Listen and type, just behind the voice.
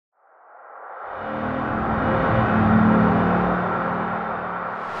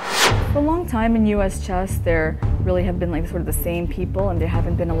For a long time in U.S. chess, there really have been like sort of the same people, and there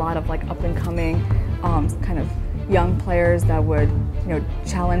haven't been a lot of like up-and-coming kind of young players that would,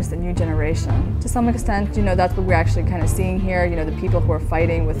 challenge the new generation. To some extent, that's what we're actually kind of seeing here. The people who are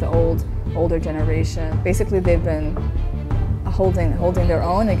fighting with the older generation. Basically, they've been holding their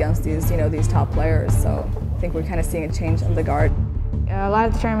own against these, these top players. So I think we're kind of seeing a change of the guard. A lot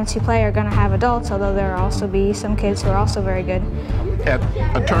of the tournaments you play are going to have adults, although there will also be some kids who are also very good. At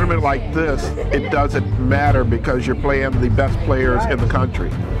a tournament like this, it doesn't matter because you're playing the best players in the country.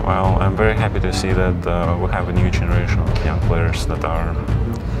 Well, I'm very happy to see that we have a new generation of young players that are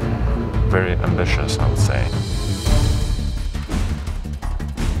very ambitious, I would say.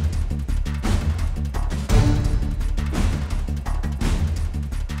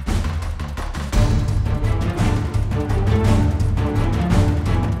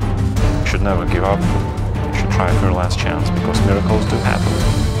 Should never give up. You should try for your last chance because miracles do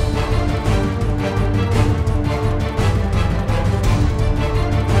happen.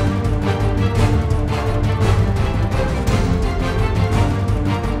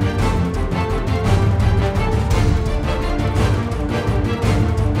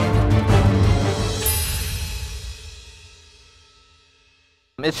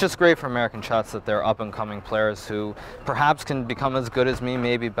 It's just great for American chess that there are up-and-coming players who perhaps can become as good as me,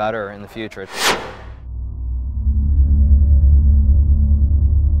 maybe better in the future.